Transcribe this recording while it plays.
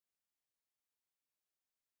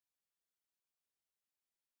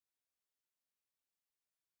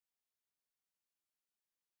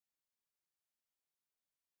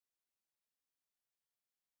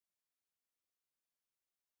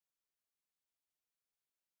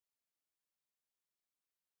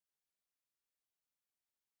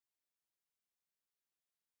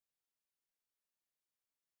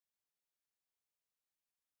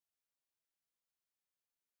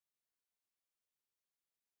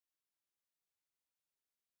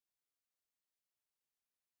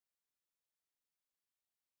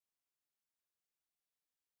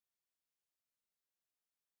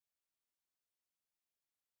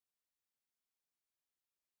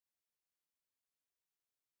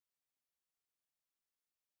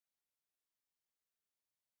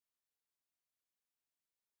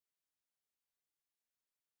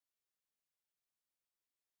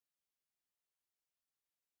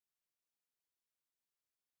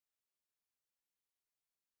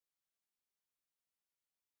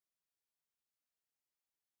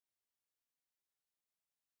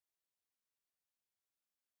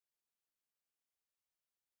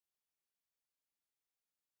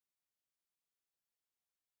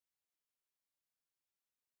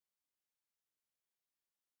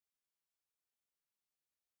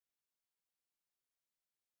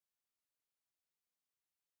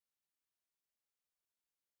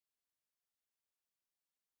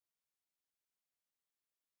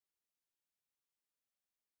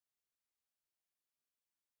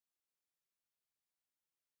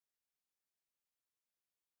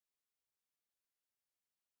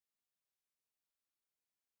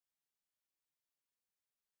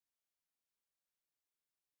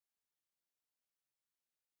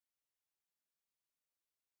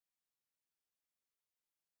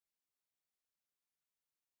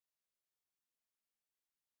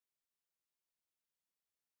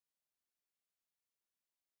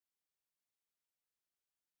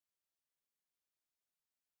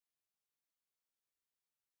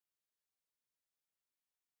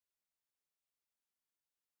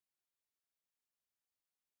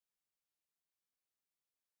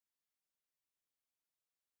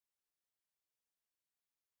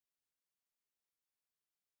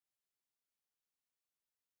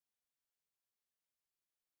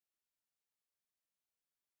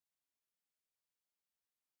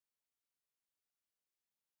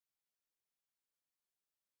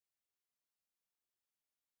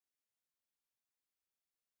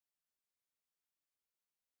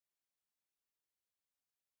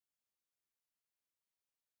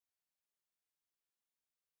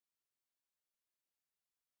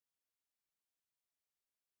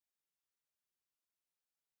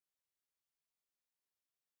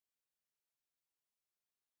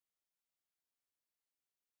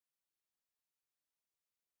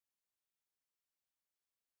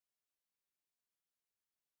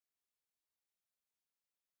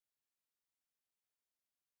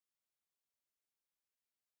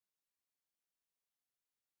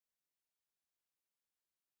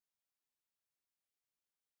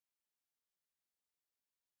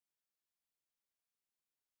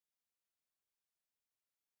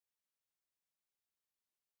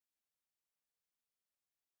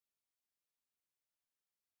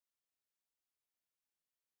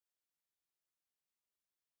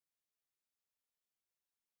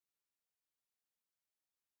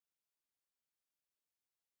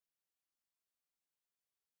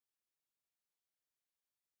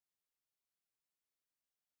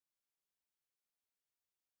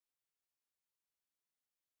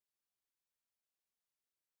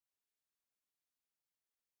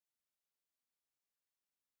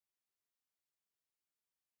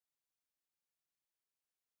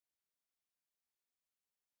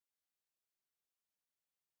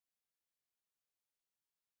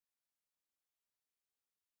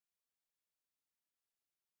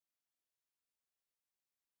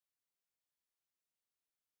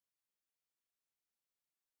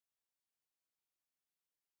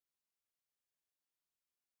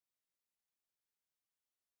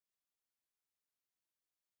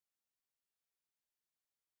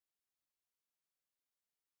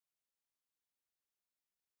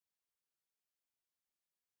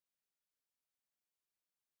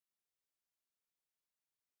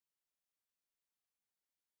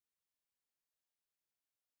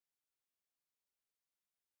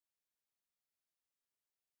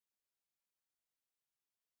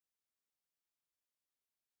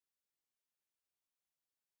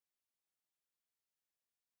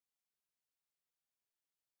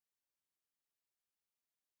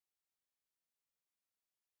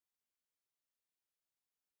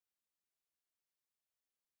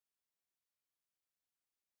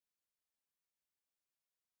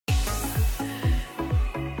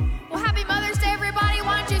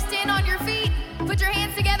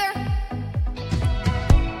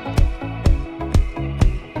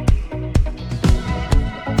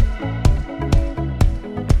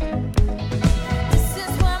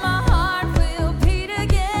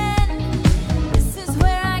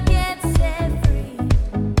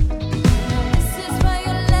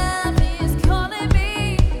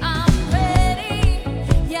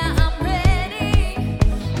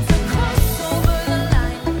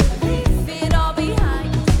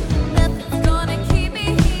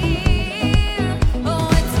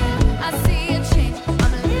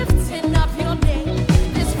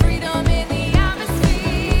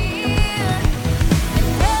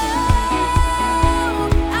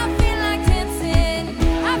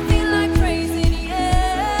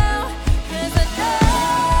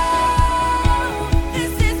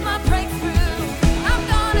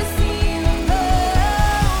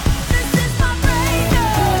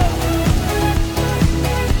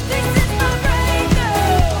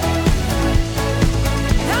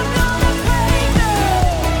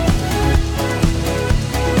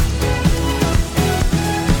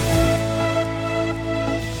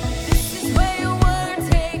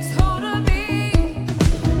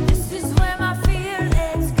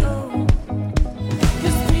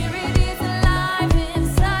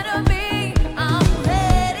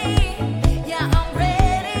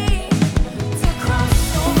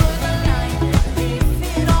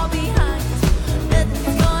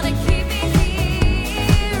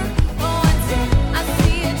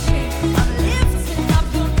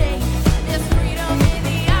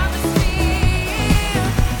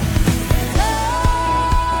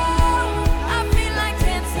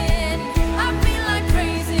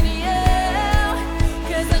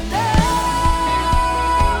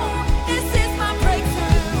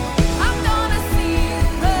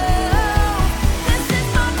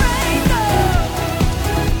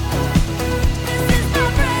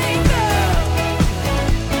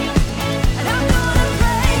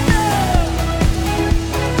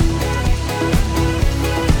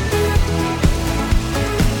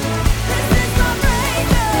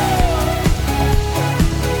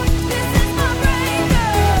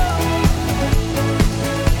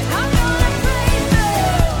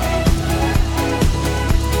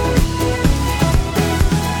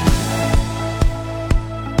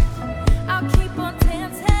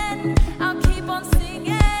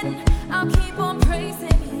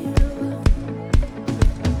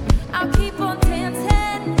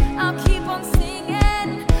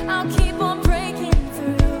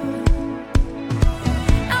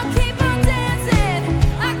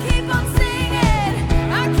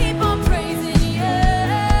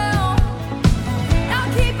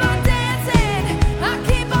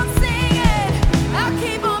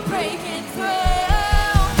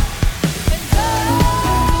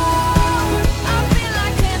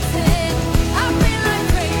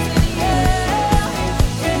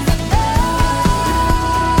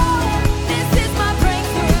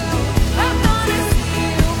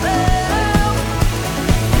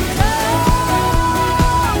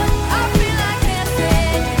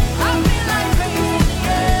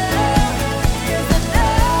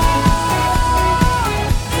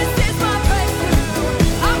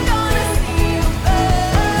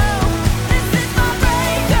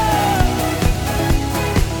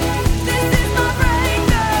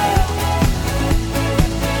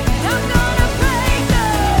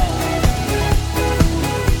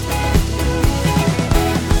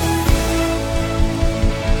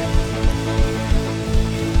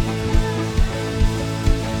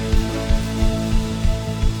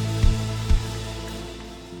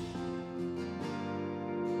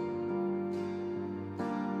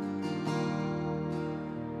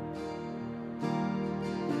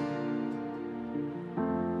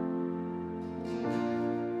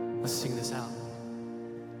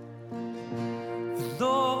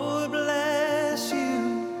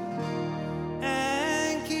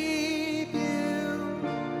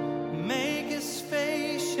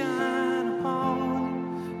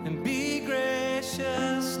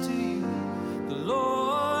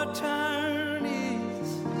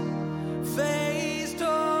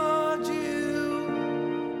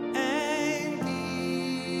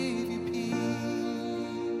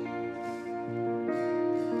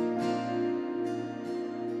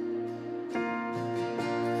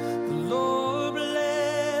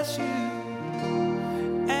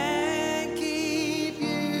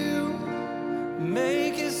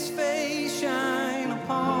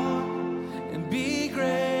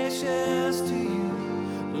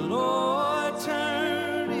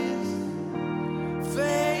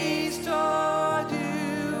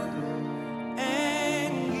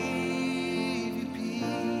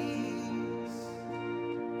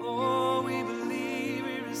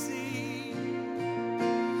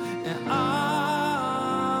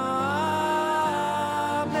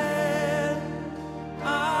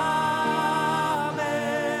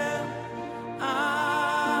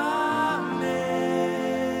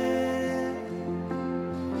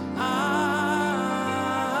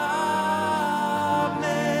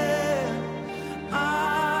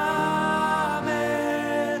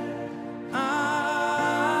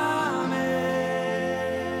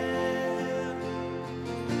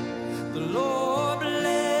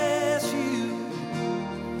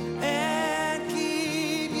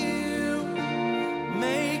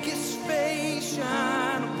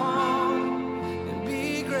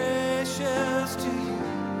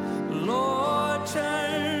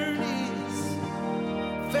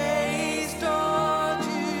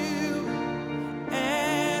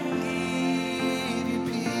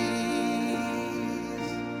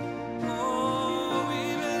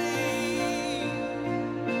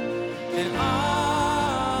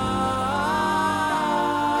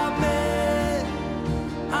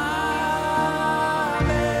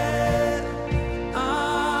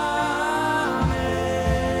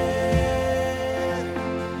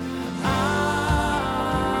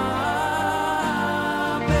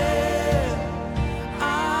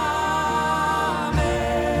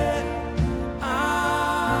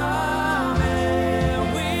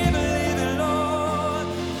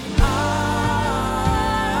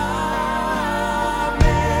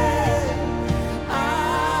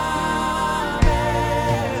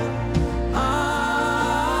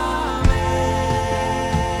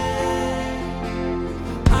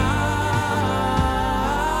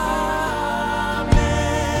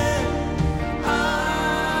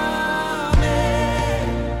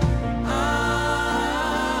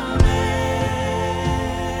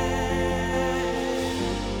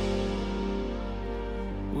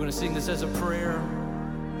As a prayer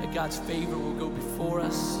that God's favor will go before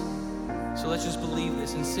us. So let's just believe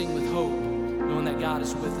this and sing with hope, knowing that God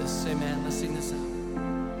is with us. Amen. Let's sing this out.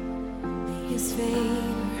 May His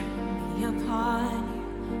favor be upon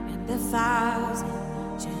you and 1,000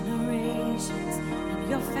 generations, and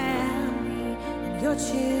your family, and your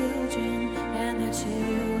children, and their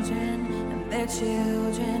children, and their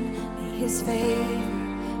children. May His favor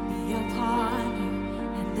be upon you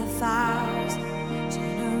and 1,000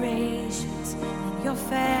 generations, and your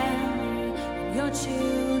family, and your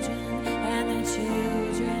children, and their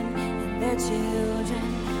children, and their children.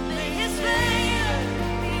 May His favor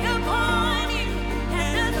be upon you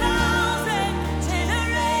and 1,000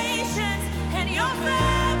 generations, and your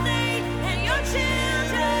family, and your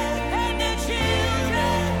children, and their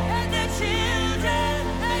children, and their children.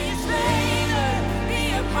 May His favor be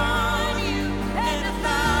upon you and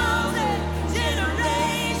 1,000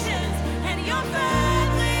 generations, and your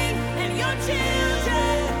family, and your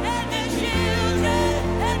children, and their children,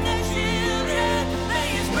 and their children. May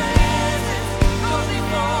His presence go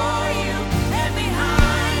before you and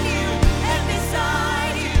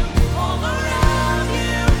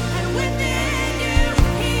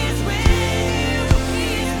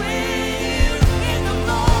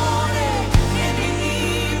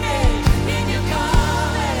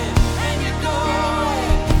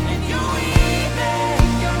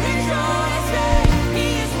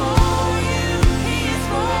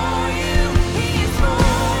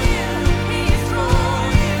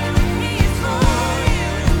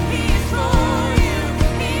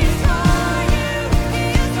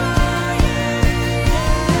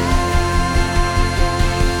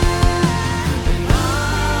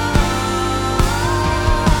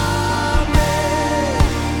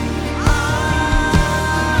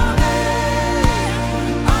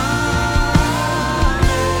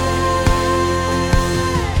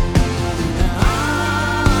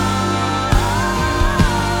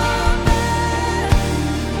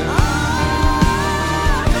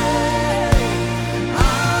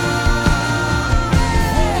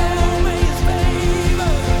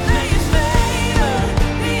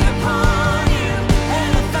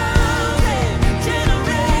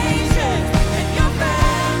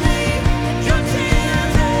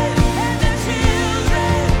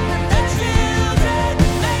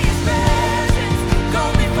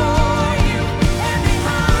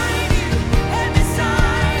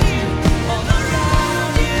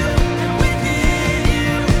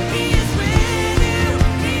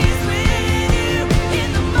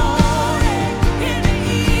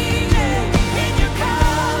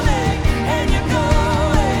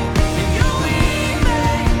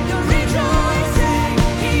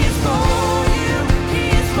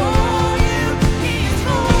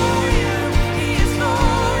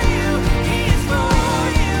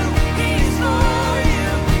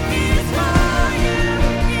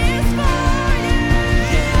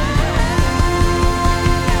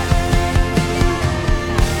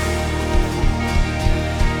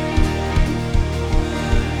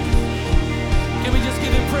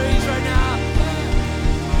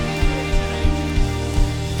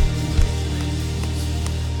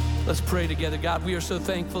Let's pray together. God, we are so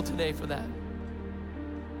thankful today for that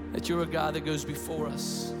you're a God that goes before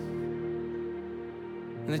us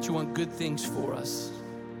and that you want good things for us.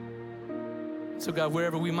 So God,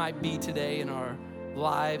 wherever we might be today in our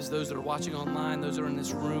lives, those that are watching online, those that are in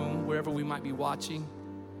this room, wherever we might be watching,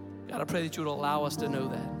 God, I pray that you would allow us to know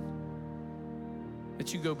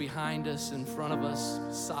that you go behind us, in front of us,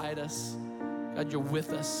 beside us. God, you're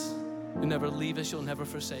with us. You'll never leave us. You'll never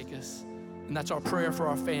forsake us. And that's our prayer for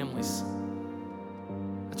our families.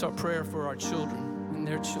 That's our prayer for our children and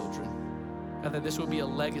their children. God, that this will be a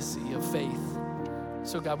legacy of faith.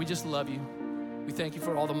 So God, we just love you. We thank you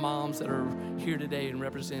for all the moms that are here today and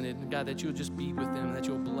represented. And God, that you'll just be with them, that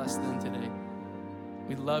you'll bless them today.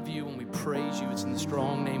 We love you and we praise you. It's in the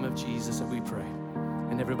strong name of Jesus that we pray.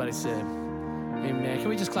 And everybody said, amen. Can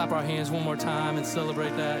we just clap our hands one more time and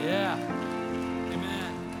celebrate that? Yeah. Amen.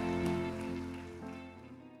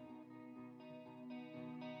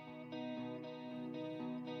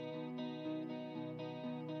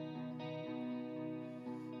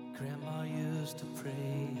 Grandma used to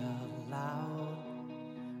pray out loud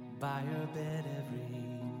by her bed every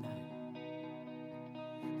night.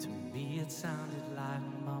 To me it sounded like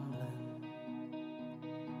mumbling,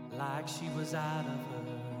 like she was out of her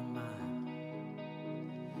mind.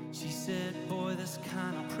 She said, boy, this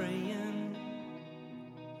kind of praying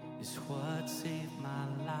is what saved my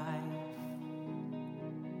life.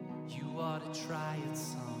 You ought to try it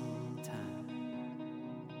sometime.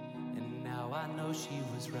 And now I know she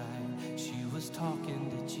was right. She was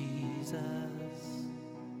talking to Jesus.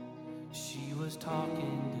 She was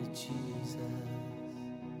talking to Jesus.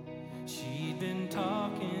 She'd been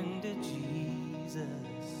talking to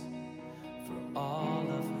Jesus for all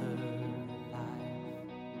of her life.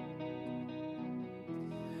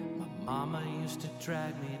 My mama used to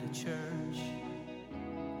drag me to church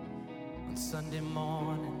on Sunday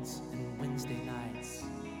mornings and Wednesday nights.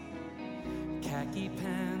 Khaki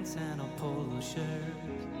pants and a polo shirt.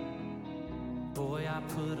 Boy, I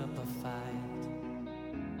put up a fight.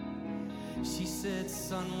 She said,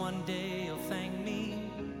 son, one day you'll thank me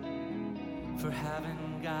for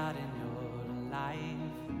having God in your life.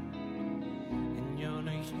 And you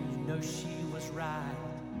know she was right.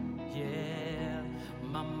 Yeah,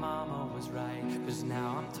 my mama was right. 'Cause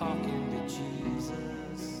now I'm talking to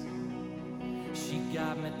Jesus. She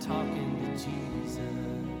got me talking to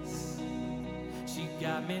Jesus. She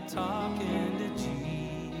got me talking to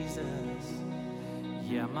Jesus.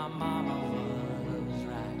 Yeah, my mama was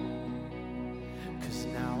right. 'Cause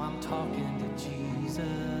now I'm talking to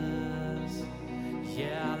Jesus.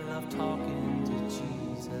 Yeah, I love talking to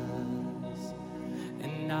Jesus.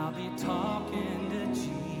 And I'll be talking to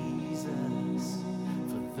Jesus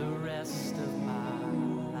for the rest of my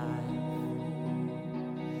life.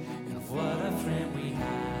 And what a friend we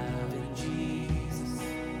have in Jesus.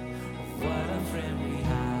 What a friend we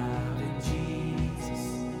have in Jesus.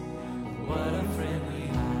 What a friend we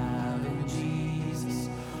have in Jesus.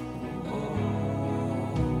 Oh,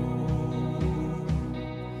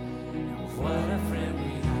 what a friend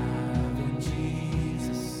we have in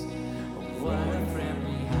Jesus. What a friend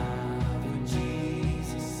we have in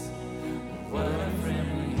Jesus. What a friend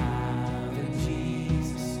we have in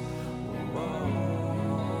Jesus. Oh,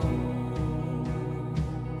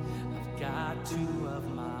 I've got two of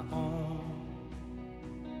my own,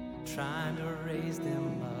 trying to raise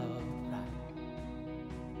them up right.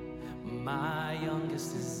 My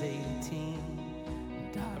youngest is 18,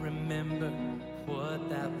 and I remember what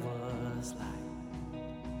that was like.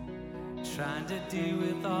 Trying to deal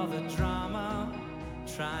with all the drama,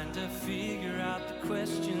 trying to figure out the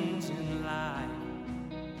questions in life.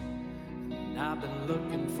 And I've been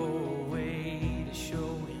looking for a way to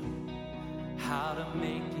show him how to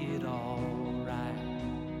make it all right.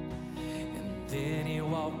 And then he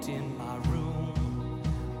walked in my room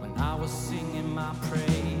when I was singing my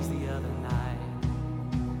praise the other night.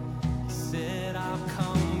 He said, I'll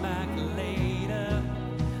come back later.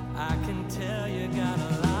 I can tell you got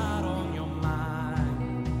a lot on your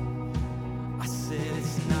mind. I said,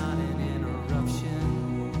 it's not an interruption.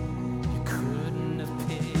 You couldn't have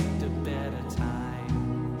picked a better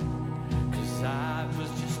time. 'Cause I was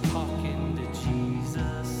just talking to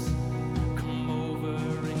Jesus. Come over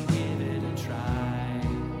and give it a try.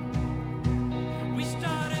 We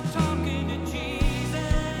started talking to Jesus.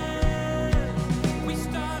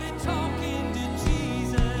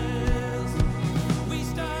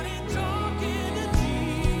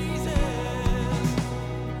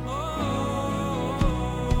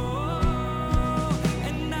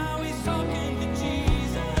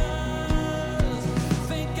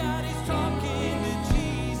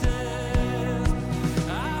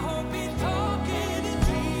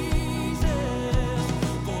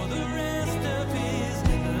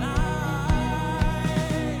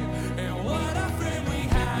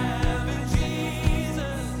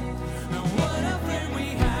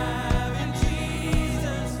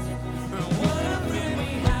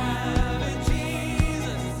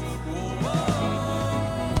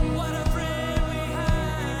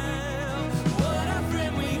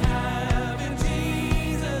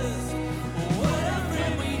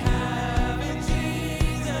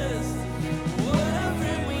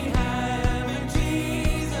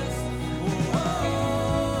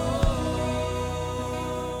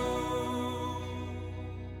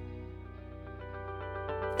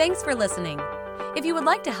 Thanks for listening. If you would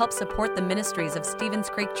like to help support the ministries of Stevens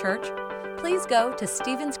Creek Church, please go to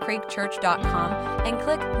StevensCreekChurch.com and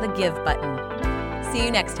click the Give button. See you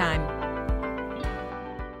next time.